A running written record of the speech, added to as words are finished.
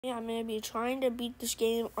Yeah, I'm going to be trying to beat this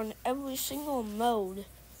game on every single mode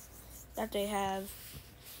that they have.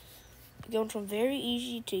 Going from very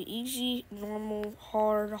easy to easy, normal,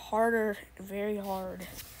 hard, harder, and very hard.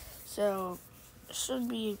 So, it should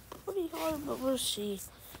be pretty hard, but we'll see.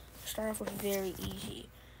 Start off with very easy.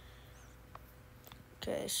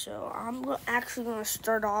 Okay, so I'm actually going to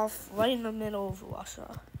start off right in the middle of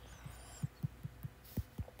Russia.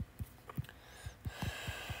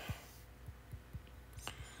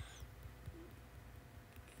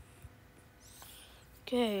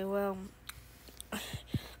 Okay, well,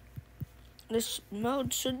 this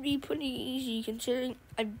mode should be pretty easy considering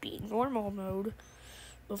I beat normal mode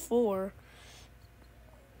before.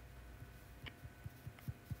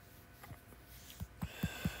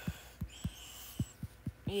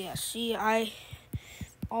 Yeah, see, I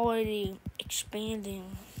already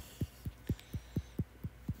expanding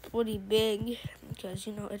pretty big because,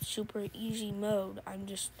 you know, it's super easy mode. I'm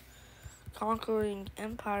just conquering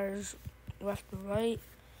empires left to right,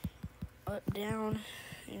 up, down.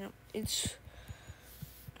 You know, it's,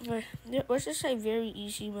 let's just say very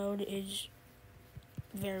easy mode is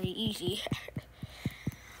very easy.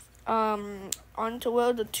 On the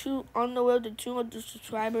road to 200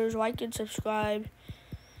 subscribers. Like and subscribe.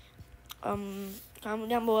 Comment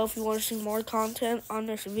down below if you want to see more content on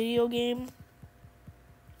this video game.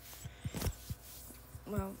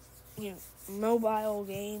 Well, you know, mobile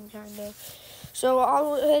game kind of. So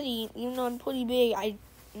already, even though I'm pretty big, I'm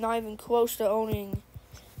not even close to owning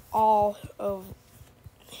all of,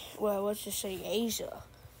 well, let's just say Asia.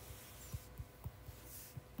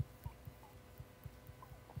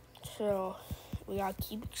 So we gotta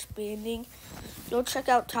keep expanding. Go check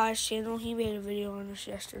out Ty's channel. He made a video on this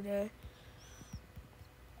yesterday.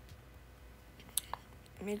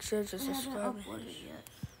 Make sure to subscribe. I haven't uploaded it yet.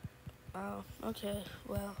 Oh, okay.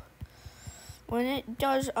 Well, when it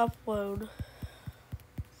does upload,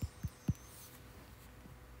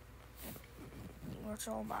 that's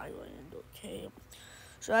all my land. Okay.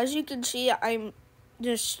 So as you can see, I'm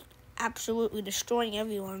just absolutely destroying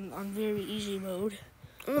everyone on very easy mode.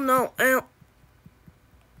 Oh no! Ow!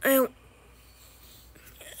 Ow!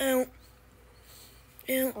 Ow!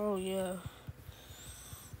 Ow! Oh yeah.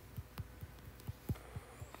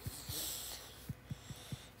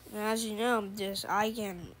 And as you know, I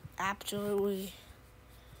can absolutely.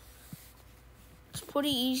 It's pretty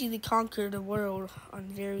easy to conquer the world on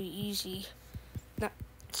very easy.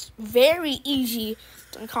 It's very easy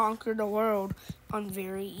to conquer the world on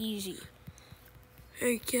very easy.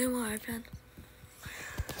 Hey, get my iPad.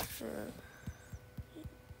 Sure.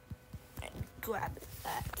 Grab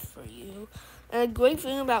that for you. And the great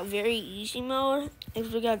thing about very easy mode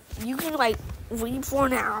is you can like read for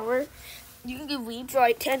an hour. You can read for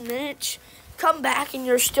like 10 minutes. Come back and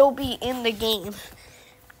you'll still be in the game.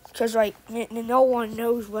 Because like no one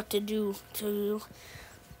knows what to do to you.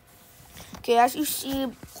 Okay, as you see,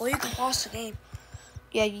 Or you can pause the game.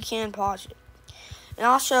 Yeah, you can pause it. And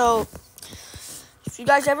also, if you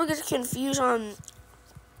guys ever get confused on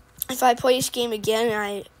if I play this game again and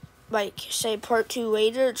I like say part 2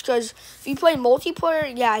 later, it's because if you play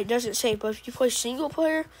multiplayer, yeah, it doesn't say. But if you play single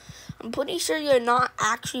player, I'm pretty sure you're not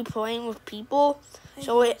actually playing with people,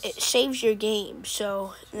 so it saves your game.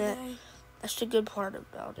 So that's the good part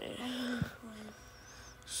about it.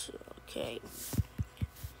 So, okay.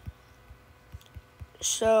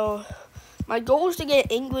 So my goal is to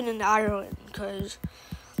get England and Ireland because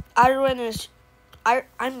Ireland is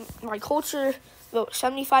I'm my culture. About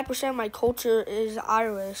 75% of my culture is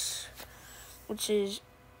Irish, which is,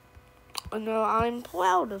 you know, I'm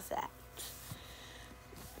proud of that.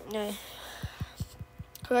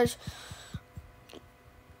 Because,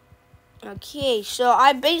 okay, so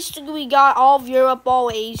I basically got all of Europe,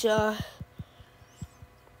 all Asia,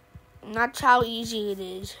 and that's how easy it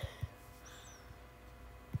is.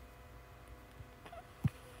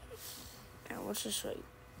 Now, what's this right?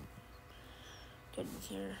 Get in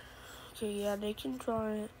here. Okay, yeah, they can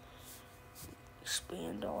try and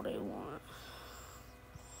expand all they want.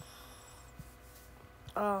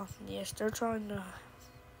 Oh, yes, they're trying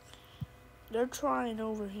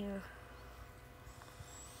over here.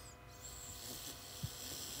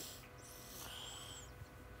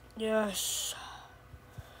 Yes.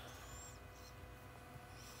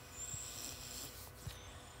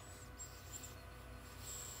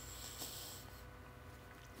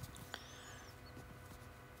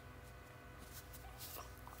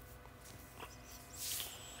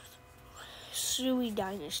 Sui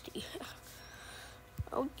Dynasty.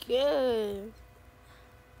 Okay.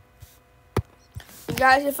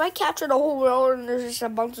 Guys, if I capture the whole world and there's just a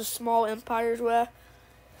bunch of small empires left,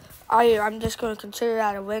 I'm just going to consider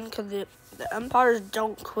that a win because the umpires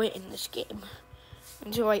don't quit in this game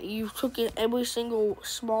until like you took in every single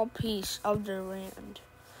small piece of their land.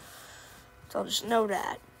 So just know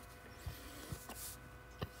that.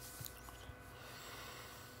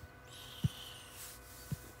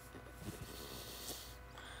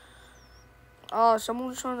 Oh,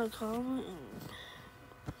 someone's trying to comment.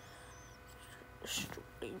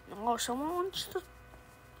 Oh, someone wants to.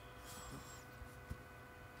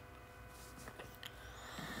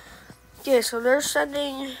 Yeah, so they're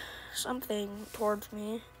sending something towards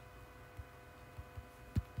me.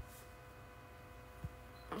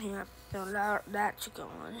 Yeah, so that's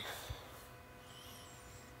gone.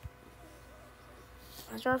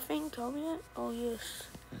 Is our thing coming yet? Oh, yes.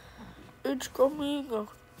 It's coming. Oh,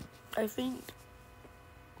 I think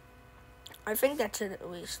that's it at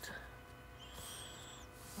least.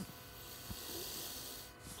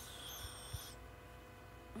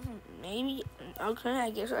 Maybe. Okay, I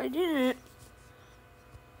guess I didn't.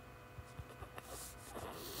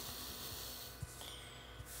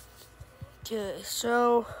 Okay,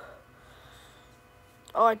 so.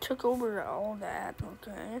 Oh, I took over all that.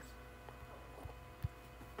 Okay.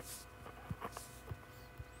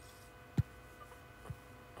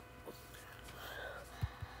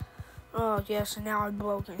 Oh, yes, and now I'm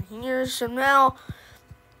broken here. So now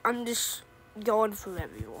I'm just going for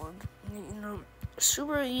everyone. You know,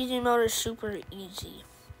 super easy mode is super easy.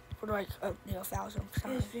 For like 1,000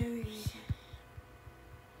 times. It's very easy.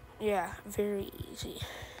 Yeah, very easy.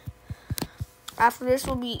 After this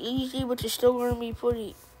will be easy, which is still going to be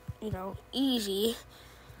pretty, easy.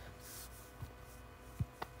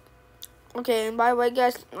 Okay, and by the way,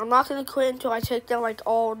 guys, I'm not going to quit until I take down, like,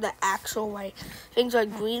 all the actual, like, things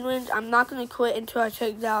like Greenland. I'm not going to quit until I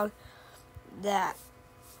take down that.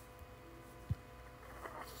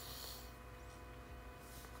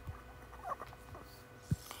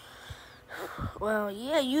 Well,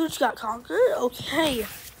 yeah, you just got conquered. Okay.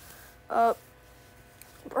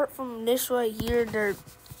 Apart from this right here, they're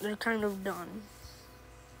kind of done.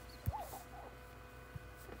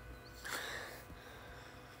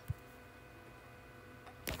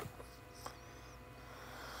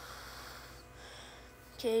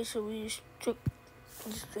 Okay, so we just took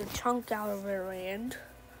just a chunk out of their land.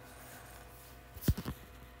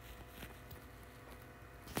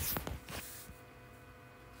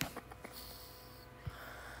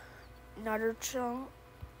 Another chunk.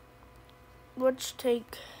 Let's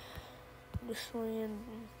take this land.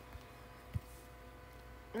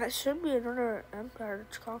 That should be another empire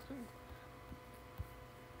that's conquering.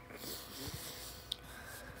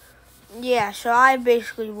 Yeah, so I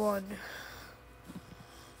basically won.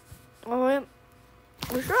 Alright,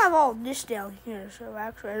 we should have all this down here, so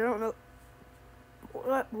actually I don't know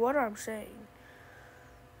what I'm saying.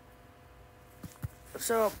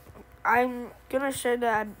 So I'm gonna say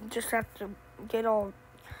that I just have to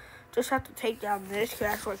take down this, because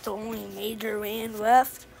that's like the only major land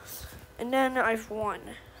left, and then I've won.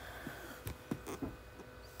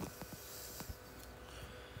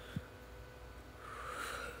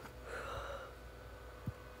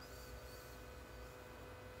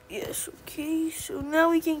 Yes, okay, so now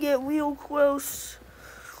we can get real close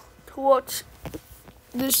to watch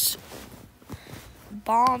this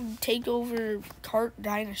bomb take over Tart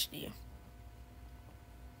Dynasty.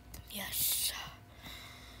 Yes.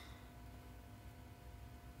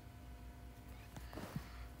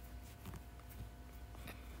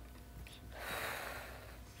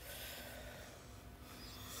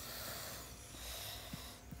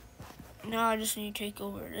 Now I just need to take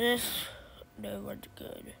over this. No, we're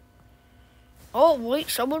good. Oh, wait,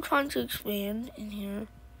 someone trying to expand in here.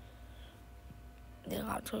 They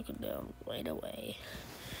got taken down right away.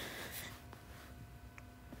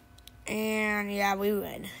 And yeah, we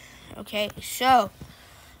win. Okay, so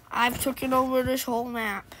I've taken over this whole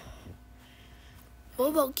map.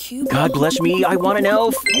 What about Cuba? God bless me, I want to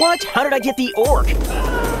know. What? How did I get the orc?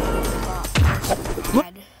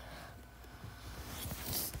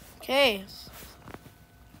 Okay.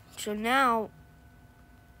 So now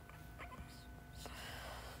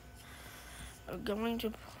we're going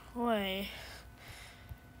to play.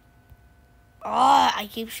 I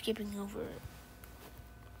keep skipping over it.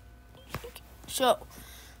 So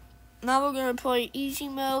now we're gonna play easy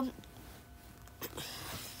mode,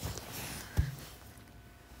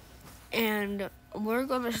 and we're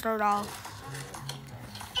gonna start off.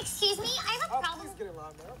 Excuse me, I have a problem. I have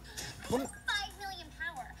 5 million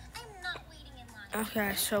power. I'm not waiting in line.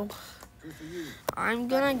 Okay, so I'm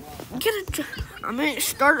gonna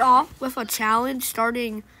start off with a challenge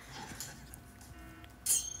starting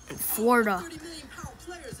in Florida.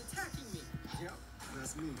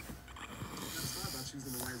 That's why about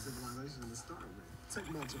choosing the right civilization to start with. Take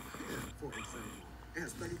my Japan, for example. It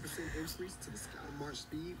has 30% increase to the scout march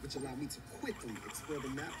speed, which allowed me to quickly explore the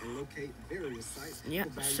map and locate various sites. Yep,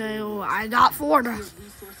 for valuable so rewards. I got Florida. Here's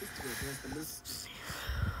resources to advance the mission.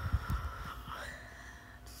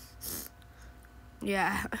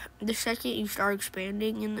 Yeah, the second you start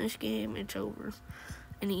expanding in this game, it's over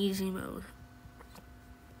in easy mode.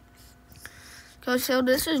 So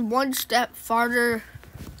this is one step farther.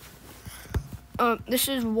 This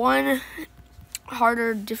is one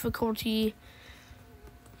harder difficulty,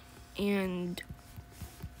 and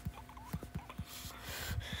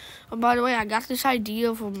by the way, I got this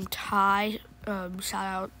idea from Ty. Shout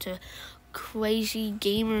out to Crazy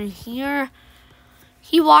Gamer here.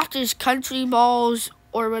 He watches Country Balls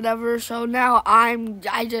or whatever, so now I'm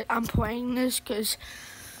playing this because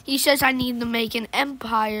he says I need to make an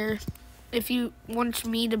empire if he wants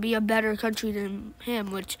me to be a better country than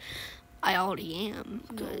him, which I already am,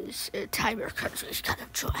 because Tiger Country's kind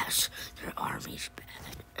of trash. Their army's bad.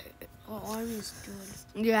 Our army's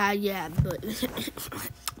good. Yeah, but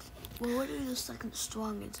Well, what are the second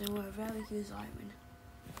strongest, and we're a very good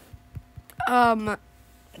island.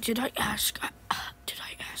 did I ask?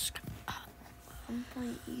 I'm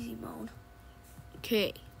playing easy mode.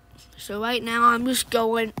 Okay, so right now I'm just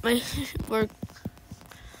going.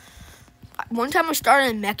 One time I started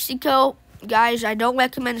in Mexico, guys. I don't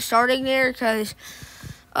recommend starting there because,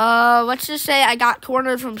 let's just say I got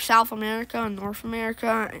cornered from South America and North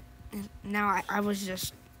America, and now I was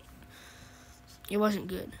just, it wasn't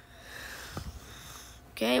good.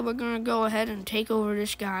 Okay, we're gonna go ahead and take over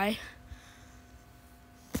this guy.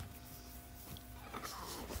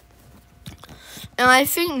 And I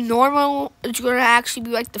think normal is going to actually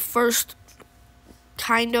be like the first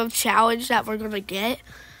kind of challenge that we're going to get.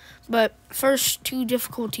 But first two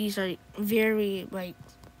difficulties are very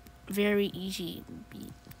easy to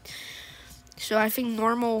beat. So I think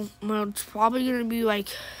normal mode's probably going to be like,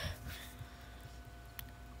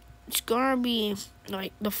 it's going to be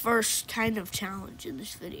like the first kind of challenge in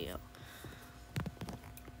this video.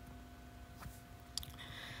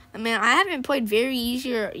 I mean, I haven't played very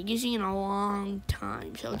easy in a long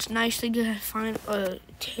time, so it's nice to find a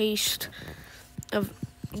taste of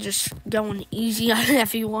just going easy on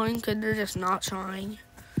everyone, because they're just not trying.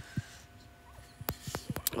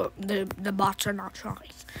 Well, the bots are not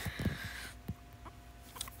trying.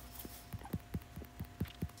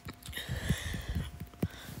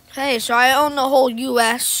 Okay, so I own the whole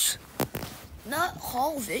U.S. Not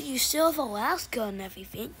all of it. You still have Alaska and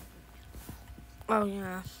everything. Oh,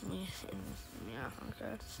 yeah. Yeah,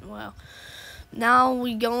 okay. Well, now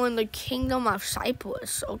we go in the Kingdom of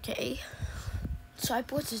Cyprus, okay?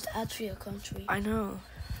 Cyprus is actually a country. I know.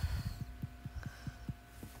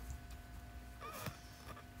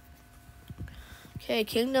 Okay,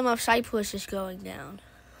 Kingdom of Cyprus is going down.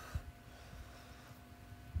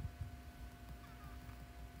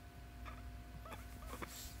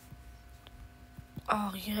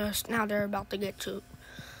 Oh, yes. Now they're about to get to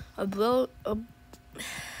okay,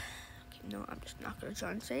 no, I'm just not going to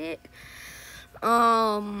try and say it.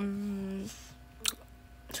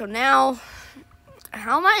 So now,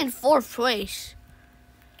 how am I in 4th place?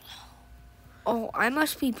 Oh, I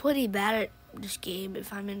must be pretty bad at this game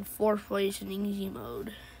if I'm in 4th place in easy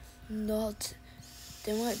mode. Not.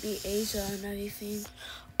 There might be Asia and everything.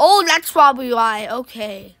 Oh, that's probably why.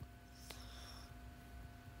 Okay.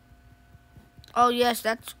 Oh, yes,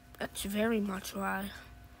 that's very much why.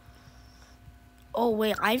 Oh,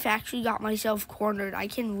 wait, I've actually got myself cornered. I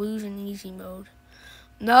can lose in easy mode.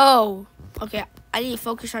 No. Okay, I need to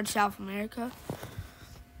focus on South America.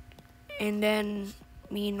 And then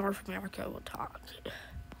me and North America will talk.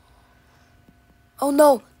 Oh,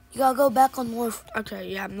 no. You gotta go back on North. Okay,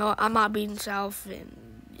 yeah, no, I'm not beating South, and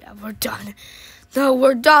yeah, we're done. No,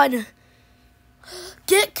 we're done.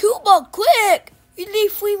 Get Cuba, quick! You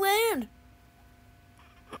need free land.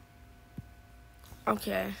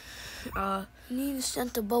 Okay. You need to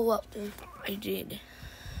send the bow up there. I did.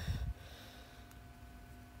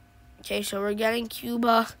 Okay, so we're getting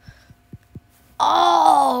Cuba.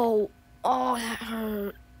 Oh, that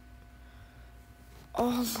hurt.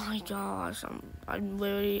 Oh my gosh, I'm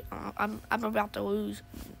literally, I'm about to lose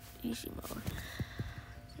in easy mode.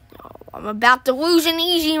 No, I'm about to lose in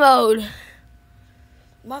easy mode.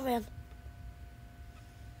 My man.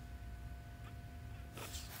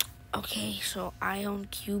 Okay, so I own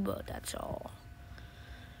Cuba, that's all.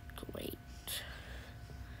 Great.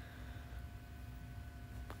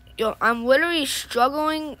 Yo, I'm literally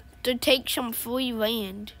struggling to take some free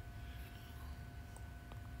land.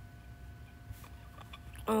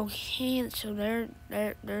 Okay, so they're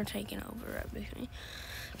taking over everything.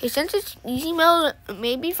 Okay, since it's easy mode,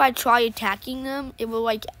 maybe if I try attacking them, it will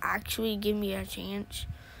like actually give me a chance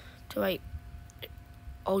to like.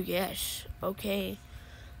 Oh yes, okay.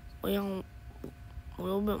 We own a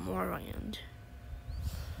little bit more land.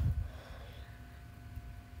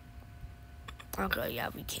 Okay, yeah,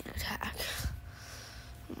 we can't attack.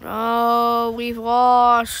 No, we've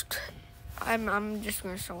lost. I'm just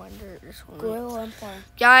gonna surrender this one. Guerrilla Empire.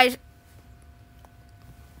 Guys,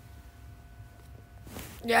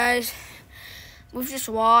 we've just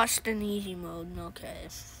lost in easy mode. Okay.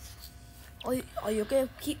 Are you gonna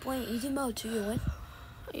keep playing easy mode till you win?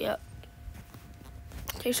 Yep.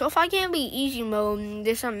 Okay, so if I can't beat easy mode,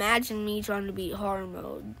 just imagine me trying to beat hard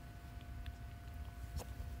mode.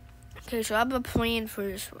 Okay, so I have a plan for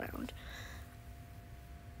this round.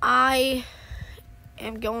 I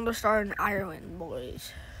am going to start in Ireland,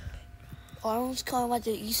 boys. Ireland's kind of like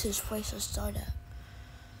the easiest place to start at.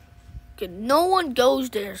 Okay, no one goes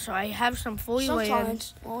there, so I have some fully land.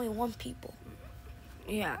 Sometimes only one people.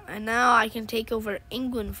 Yeah, and now I can take over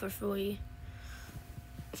England for free.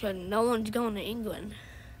 So no one's going to England.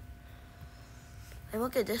 And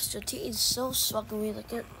look at this, the team is so struggling to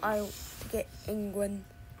get England.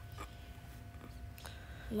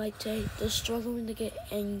 Like they're struggling to get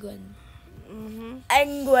England.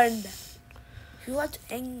 England. Who wants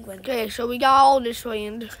England? Okay, so we got all this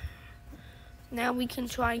land. Now we can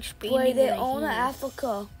try expanding. Wait, they right own here.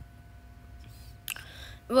 Africa.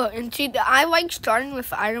 Look, and see, I like starting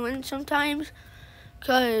with Ireland sometimes,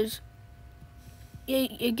 because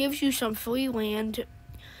it gives you some free land.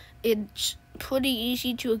 It's pretty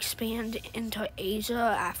easy to expand into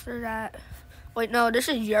Asia after that. Wait, no, this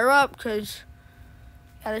is Europe, because,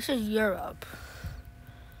 yeah, this is Europe.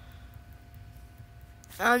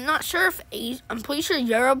 I'm not sure if Asia, I'm pretty sure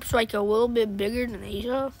Europe's like a little bit bigger than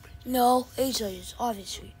Asia. No, Asia is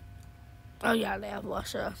obviously. Oh yeah, they have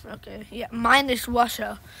Russia. Okay, yeah, minus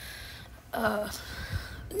Russia. No,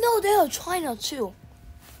 they have China too.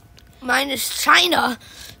 Minus China,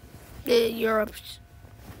 Europe's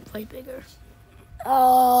way bigger.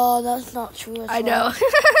 Oh, that's not true. I know.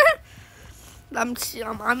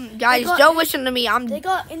 I'm guys. Don't listen to me. They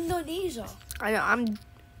got Indonesia. I know.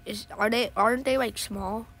 Aren't they like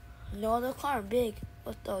small? No, they're kind of big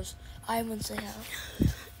with those islands they have.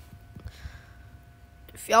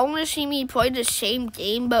 If y'all want to see me play the same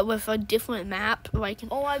game but with a different map, like,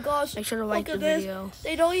 Oh my gosh! make sure to like the Look at this. video.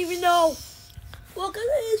 They don't even know. Look at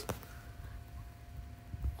this.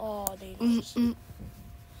 Oh, they know.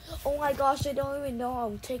 Oh my gosh! They don't even know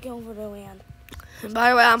I'm taking over their land. And by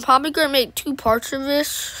the way, I'm probably gonna make 2 parts of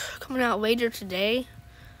this coming out later today.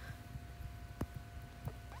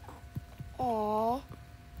 Aw.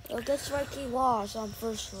 Look at Strikey Laws on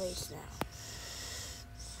first place now.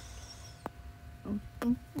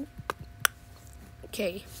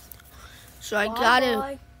 Okay, so I gotta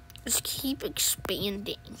Bye. just keep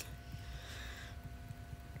expanding.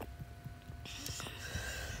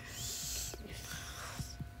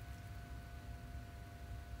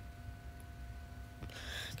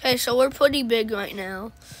 Okay, so we're pretty big right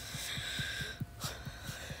now.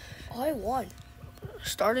 I won.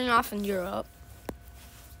 Starting off in Europe.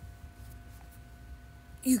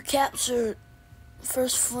 You captured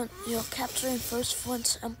First Front. You're capturing First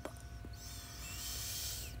Front's empire.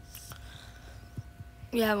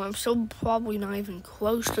 Yeah, I'm still probably not even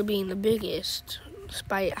close to being the biggest,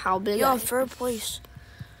 despite how big You're I in third place.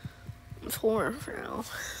 am. 4 for now.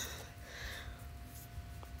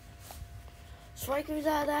 Strikers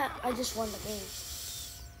out of that, I just won the game.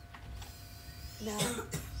 Now,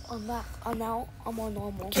 I'm back. I'm on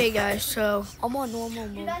normal. Okay, guys, so I'm on normal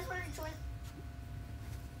You mode. guys want to join?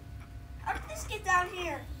 How did this get down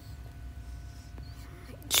here?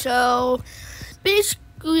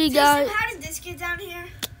 basically, Jason, guys, how did this get down here?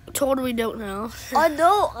 totally don't know. I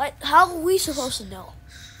know. How are we supposed to know?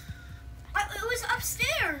 It was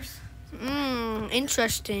upstairs.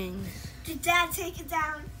 Interesting. Did Dad take it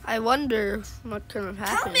down? I wonder what could have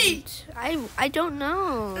happened. me. I don't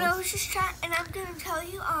know. And I was just trying, and I'm gonna tell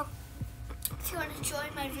you, if you want to join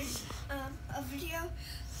my a video,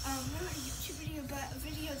 not a YouTube video, but a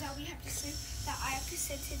video that we have to send, that I have to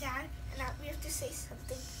send to Dad, and that we have to say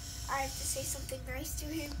something. I have to say something nice to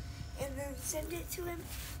him, and then send it to him.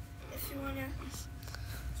 If you wanna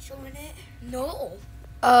join it, No.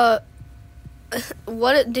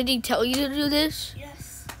 What did he tell you to do this?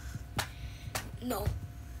 yes. No.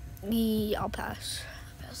 I'll pass.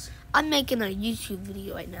 I'm making a YouTube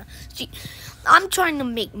video right now. See, I'm trying to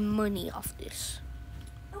make money off this.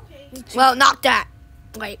 Okay. Well, not that.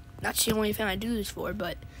 Like, that's the only thing I do this for,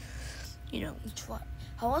 but, you know. Each what?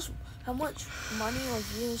 How much money or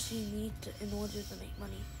views do you need in order to make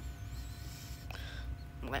money?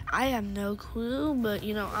 I have no clue, but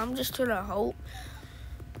you know, I'm just gonna hope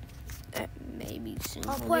that maybe soon.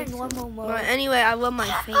 I'll we'll play get in one some- more But mode. anyway, I love my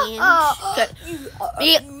fans.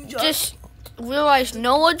 Just realize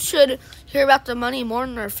no one should hear about the money more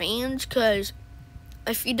than their fans, because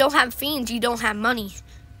if you don't have fans, you don't have money.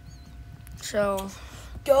 So,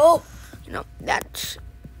 Go. you know, that's.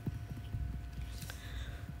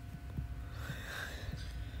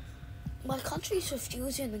 My country's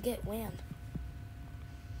refusing to get land.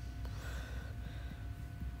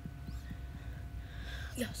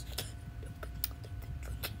 Yes.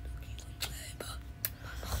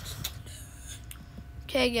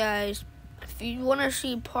 Okay, guys, if you want to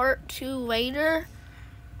see part 2 later,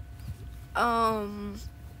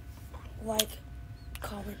 Like,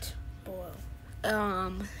 comment below.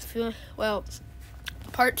 well,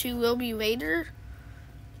 part 2 will be later,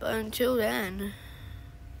 but until then,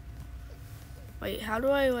 wait, how do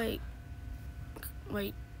I,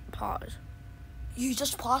 pause? You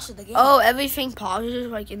just pause it again. Oh, everything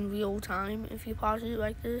pauses, like, in real time if you pause it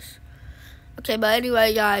like this. Okay, but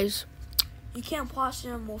anyway, guys, You can't pause it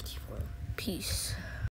in multiplayer. peace.